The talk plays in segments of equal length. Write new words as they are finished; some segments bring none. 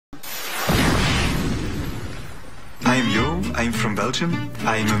I'm Jo, I'm from Belgium.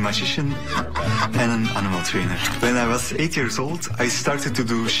 I'm a magician and an animal trainer. When I was 8 years old, I started to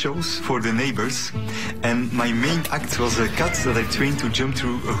do shows for the neighbors, and my main act was a cat that I trained to jump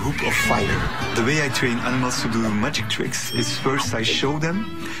through a hoop of fire. The way I train animals to do magic tricks is first I show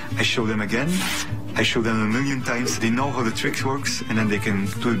them again, I show them 1,000,000 times, they know how the trick works, and then they can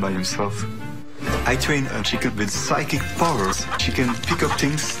do it by themselves. I train a chicken with psychic powers. She can pick up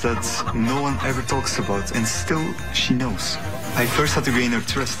things that no one ever talks about, and still she knows. I first had to gain her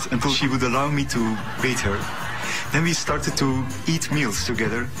trust until she would allow me to bathe her. Then we started to eat meals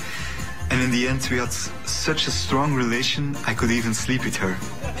together, and in the end we had such a strong relation I could even sleep with her.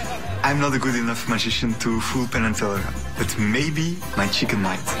 I'm not a good enough magician to fool Penn Teller, but maybe my chicken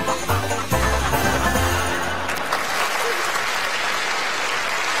might.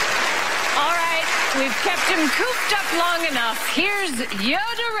 We've kept him cooped up long enough. Here's Jo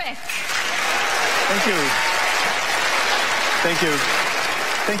De Rijck. Thank you. Thank you.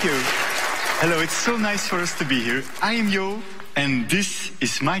 Thank you. Hello, it's so nice for us to be here. I am Jo, and this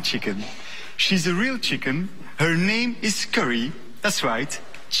is my chicken. She's a real chicken. Her name is Curry. That's right,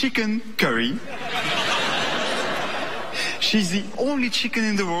 Chicken Curry. She's the only chicken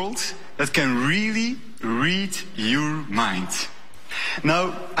in the world that can really read your mind.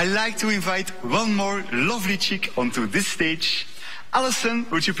 Now, I'd like to invite one more lovely chick onto this stage. Alison,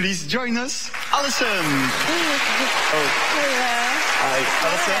 would you please join us? Alison! Oh. Hi,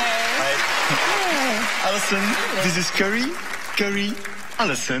 Alison. Hi. Alison, this is Curry. Curry,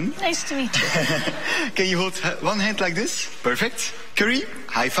 Alison. Nice to meet you. Can you hold one hand like this? Perfect. Curry,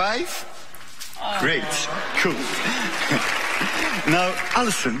 high five. Oh. Great. Cool. Now,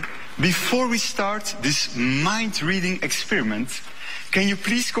 Alison, before we start this mind-reading experiment, can you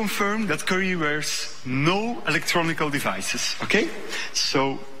please confirm that Curry wears no electronic devices, okay?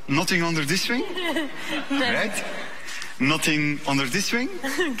 So, nothing under this ring? Right? Nothing under this ring?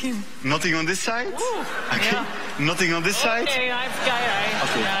 Okay. Nothing on this side? Ooh, okay. Yeah. Nothing on this side? Okay,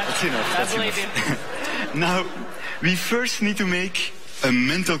 okay, that's enough. That's enough. Now, we first need to make a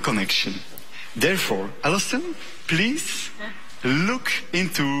mental connection. Therefore, Alison, please look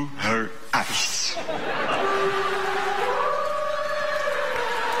into her eyes.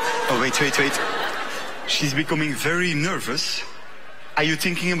 Oh, wait. She's becoming very nervous. Are you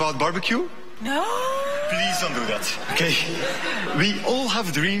thinking about barbecue? No. Please don't do that, okay? We all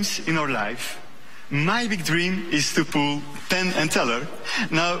have dreams in our life. My big dream is to pull Penn and Teller.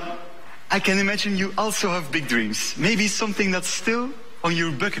 Now, I can imagine you also have big dreams. Maybe something that's still on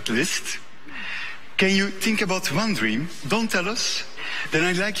your bucket list. Can you think about one dream? Don't tell us. Then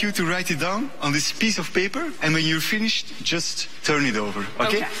I'd like you to write it down on this piece of paper, and when you're finished, just turn it over,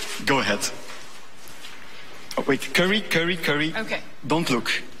 okay? Go ahead. Oh, wait, Curry. Okay. Don't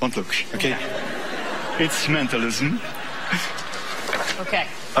look, okay? It's mentalism. Okay.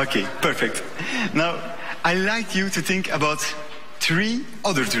 Okay, perfect. Now, I'd like you to think about 3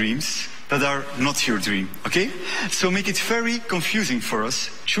 other dreams that are not your dream, okay? So make it very confusing for us.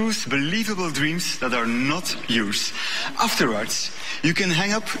 Choose believable dreams that are not yours. Afterwards, you can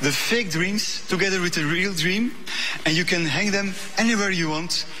hang up the fake dreams together with the real dream, and you can hang them anywhere you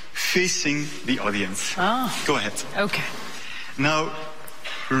want, facing the audience. Oh. Go ahead. Okay. Now,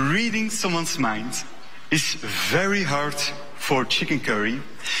 reading someone's mind is very hard for Chicken Curry.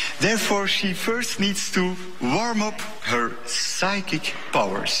 Therefore, she first needs to warm up her psychic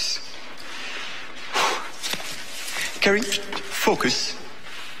powers. Curry, focus.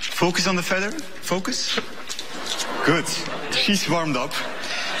 Focus on the feather. Focus. Good. She's warmed up.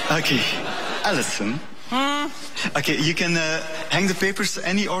 Okay. Alison. Okay, you can hang the papers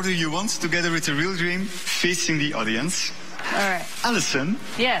any order you want, together with the real dream, facing the audience. All right. Alison.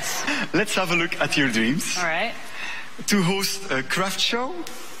 Yes. Let's have a look at your dreams. All right. To host a craft show,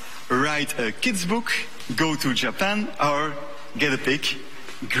 write a kid's book, go to Japan, or get a pig.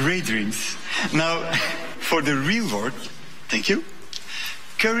 Great dreams. Now, for the real work, thank you.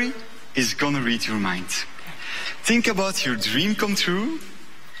 Curry is gonna read your mind. Think about your dream come true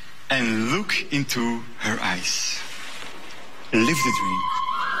and look into her eyes. Live the dream.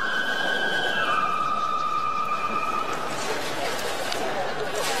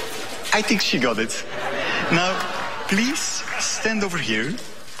 I think she got it. Now, please stand over here.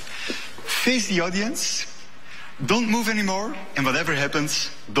 Face the audience. Don't move anymore, and whatever happens,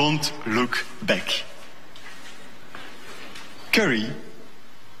 don't look back. Curry,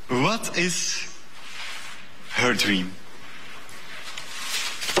 what is her dream?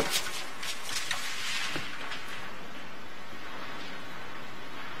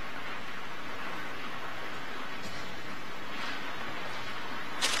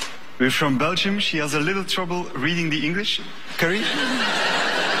 We're from Belgium. She has a little trouble reading the English. Curry?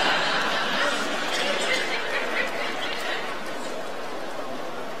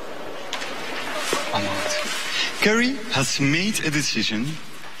 Curry has made a decision.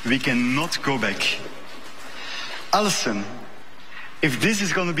 We cannot go back. Alison, if this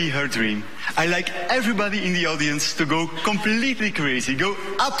is gonna be her dream, I like everybody in the audience to go completely crazy, go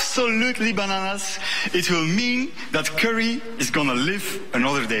absolutely bananas. It will mean that Curry is gonna live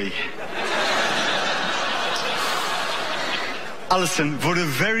another day. Alison, for the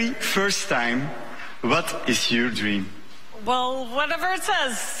very first time, what is your dream? Well, whatever it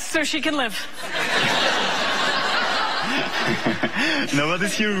says, so she can live. Now, what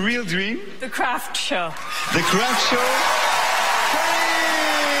is your real dream? The craft show. The craft show?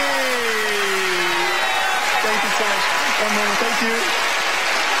 Thank you so much. One moment, thank you.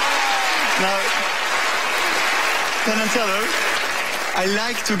 Now, Penn Teller, I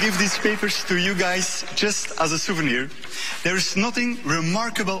like to give these papers to you guys just as a souvenir. There is nothing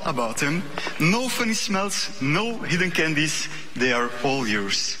remarkable about them. No funny smells, no hidden candies. They are all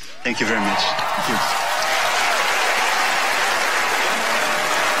yours. Thank you very much. Thank you.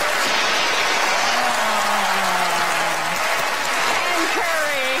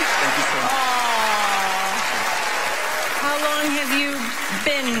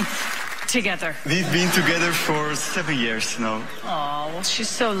 Been together? We've been together for 7 years now. Oh, well, she's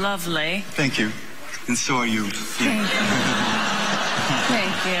so lovely. Thank you. And so are you. Thank you.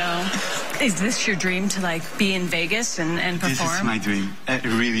 Thank you. Is this your dream to, like, be in Vegas and perform? This is my dream.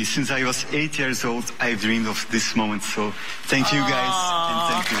 Really, since I was 8 years old, I've dreamed of this moment. So thank you guys. And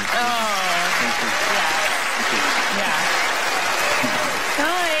thank you. Thank you. Yeah.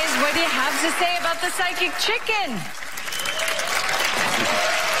 Guys, what do you have to say about the psychic chicken?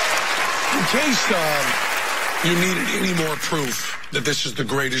 In case you needed any more proof that this is the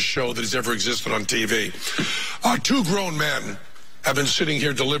greatest show that has ever existed on TV, two grown men have been sitting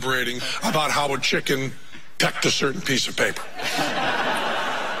here deliberating about how a chicken pecked a certain piece of paper.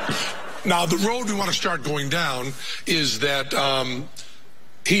 Now, the road we want to start going down is that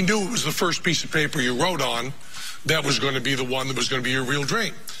he knew it was the first piece of paper you wrote on that was going to be the one that was going to be your real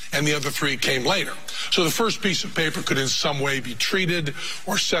dream. And the other three came later. So the first piece of paper could in some way be treated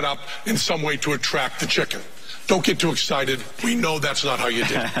or set up in some way to attract the chicken. Don't get too excited. We know that's not how you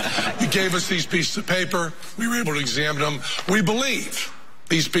did it. You gave us these pieces of paper. We were able to examine them. We believe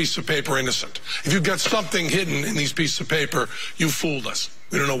these pieces of paper are innocent. If you've got something hidden in these pieces of paper, you fooled us.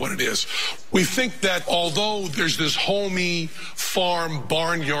 We don't know what it is. We think that although there's this homey farm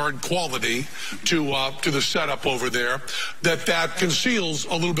barnyard quality to the setup over there, that conceals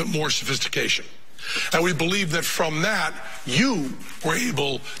a little bit more sophistication. And we believe that from that, you were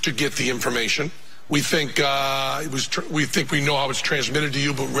able to get the information. We think we know how it's transmitted to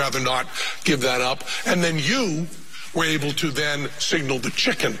you, but rather not give that up. And then you were able to then signal the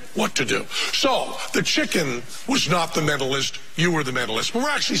chicken what to do. So the chicken was not the mentalist, you were the mentalist. But we're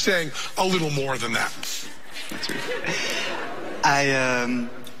actually saying a little more than that.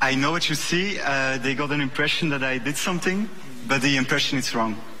 I know what you see. They got an impression that I did something, but the impression is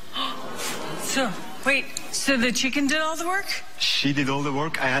wrong. So, wait, so the chicken did all the work? She did all the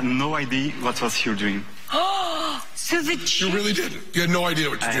work. I had no idea what was your dream. Oh, so the chicken... You really didn't? You had no idea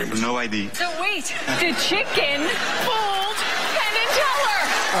what your dream was? I had no idea. So wait, the chicken fooled Penn and Teller.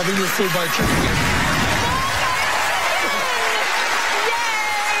 I think you're fooled by a chicken.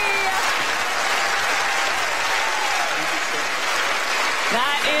 Yay!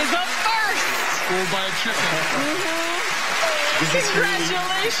 That is a first. Fooled by a chicken.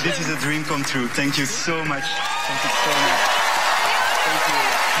 Congratulations. This is a dream come true. Thank you so much. Thank you so much. Thank you.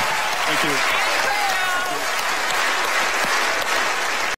 Thank you.